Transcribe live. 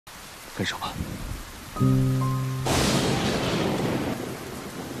分手吧。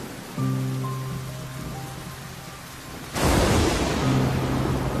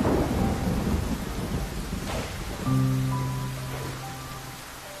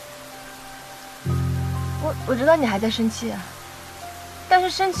我知道你还在生气啊，但是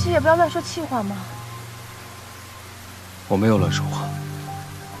生气也不要乱说气话嘛。我没有乱说话，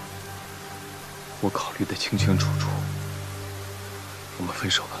我考虑得清清楚楚。我们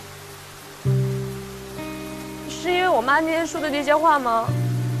分手吧。是因为我妈那天说的那些话吗？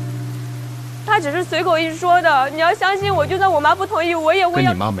她只是随口一说的，你要相信我，就算我妈不同意，我也会要。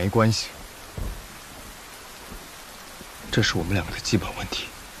跟你妈没关系，这是我们两个的基本问题。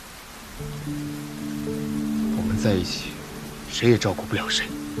我们在一起，谁也照顾不了谁，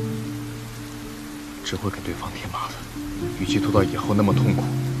只会给对方添麻烦。与其拖到以后那么痛苦，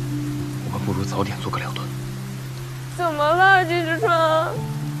我们不如早点做个了断。怎么了，季之川？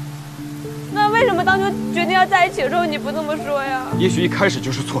那为什么当初决定要在一起的时候你不这么说呀？也许一开始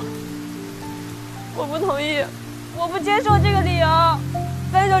就是错的。我不同意，我不接受这个理由。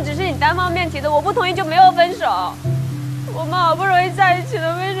分手只是你单方面提的，我不同意就没有分手。我们好不容易在一起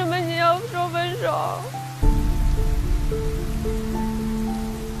了，为什么你要说分手？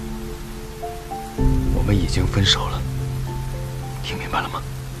我们已经分手了，听明白了吗？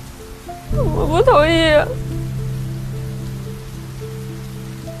我不同意。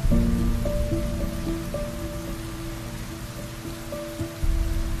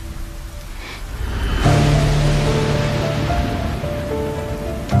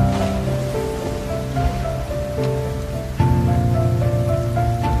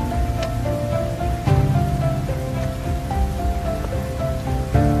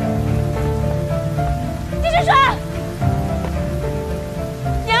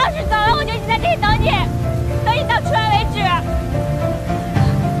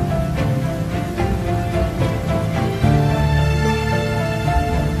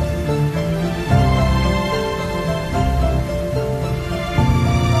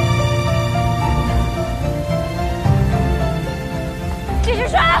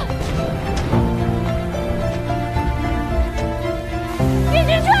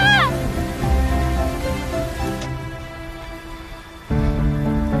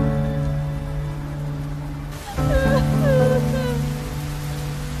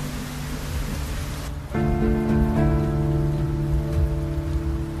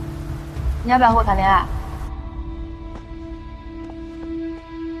你要不要和我谈恋爱？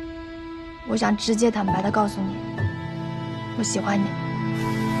我想直接坦白的告诉你，我喜欢你。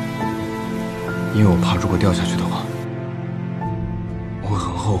因为我怕如果掉下去的话，我会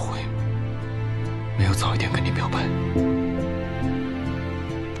很后悔，没有早一点跟你表白。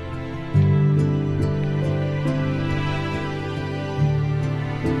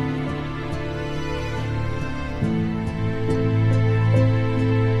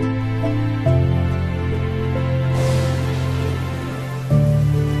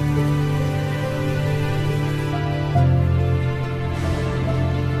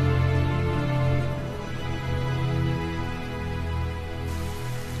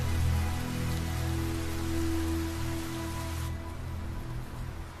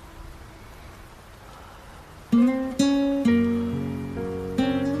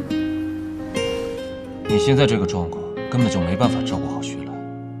你现在这个状况根本就没办法照顾好徐兰，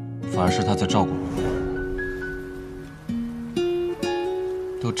反而是他在照顾我。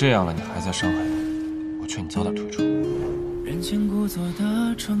都这样了，你还在伤害我，我劝你早点退出。人前故作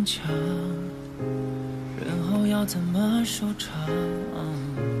的逞强，人后要怎么收场？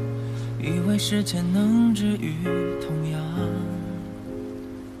以为时间能治愈痛痒，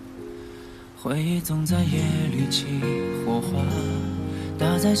回忆总在夜里起火花。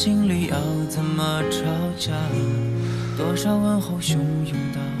打在心里要怎么招架？多少问候汹涌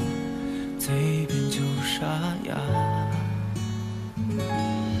到嘴边就沙哑。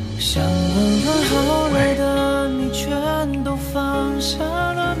想问问后来的你全都放下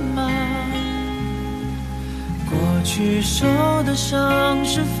了吗？过去受的伤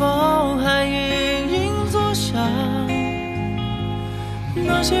是否还隐隐作响？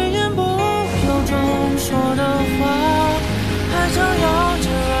那些言不由衷说的话，还想要着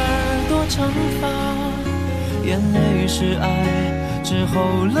耳朵惩罚，眼泪是爱之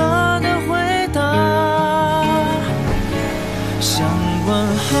后了的回答。想问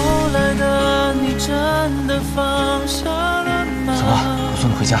后来的你真的放下了吗？走吧，我送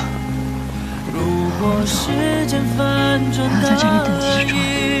你回家。如果时间反转还要在这里等季之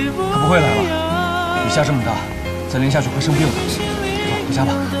川，他不会来了，雨下这么大，再淋下去会生病的。走，回家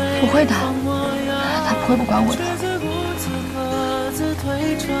吧。不会的，他不会不管我的。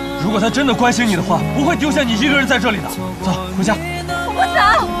如如果他真的关心你的话，不会丢下你一个人在这里的。走，回家。我不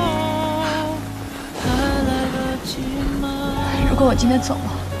走。如果我今天走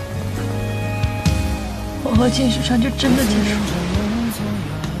了，我和金世川就真的结束了。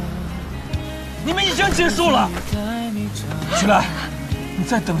你们已经结束了。徐来，你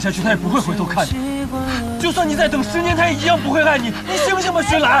再等下去，他也不会回头看你。就算你再等10年，他也一样不会爱你。你醒醒吧，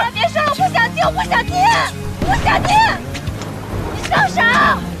徐来！别说了，我不想听，我不想听，我不想听！你上手！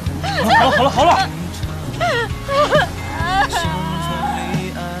好了。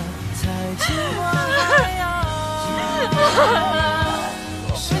不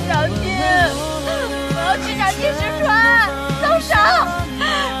想听，我要去找金石川，松手！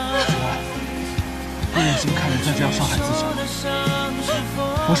不忍心看你再这样伤害自己。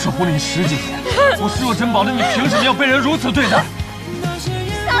我守护了你10几年，我视若珍宝的你，凭什么要被人如此对待？松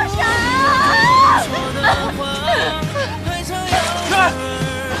手！来！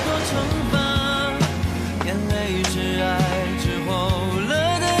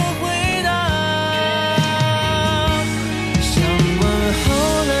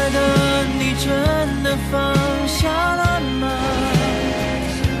放下了吗？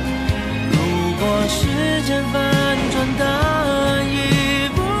如果时间反转，答案一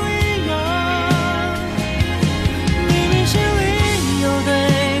不一样？明明心里有对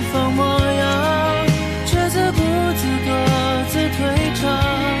方模样，却自顾自各自退场。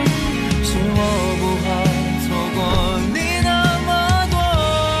是我不好错过你那么多。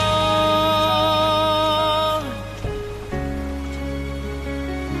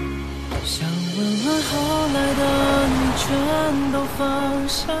想问问后来的你全都放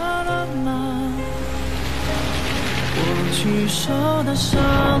下了吗？过去受的伤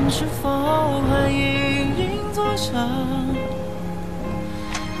是否还隐隐作响？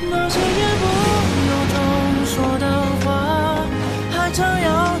那些言不由衷说的话，还常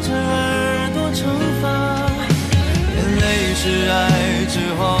咬着耳朵惩罚。眼泪是爱之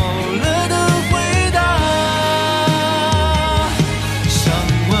后了的回答。想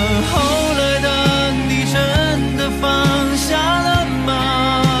问后来的你真的放下了吗？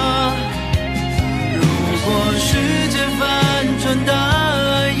如果时间反转，答案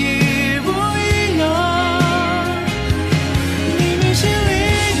一不一样？明明心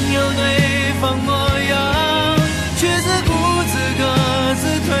里有对方模样，却自顾自各自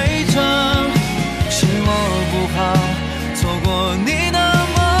退场。是我不好错过你那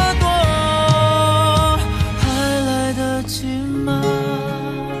么多，还来得及吗？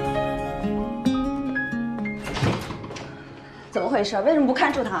怎么回事？为什么不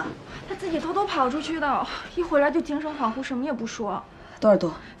看住他？他自己偷偷跑出去的，一回来就精神恍惚，什么也不说。多少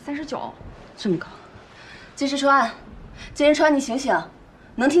度39，这么高。金石川，金石川，你醒醒，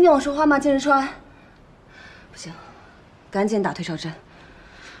能听见我说话吗？金石川，不行，赶紧打退烧针。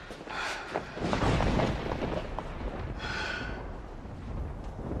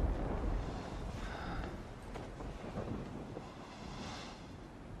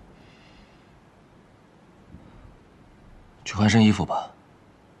去换身衣服吧，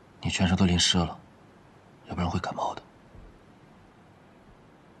你全身都淋湿了，要不然会感冒的。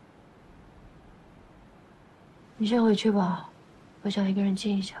你先回去吧，我想一个人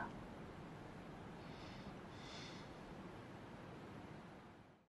静一下。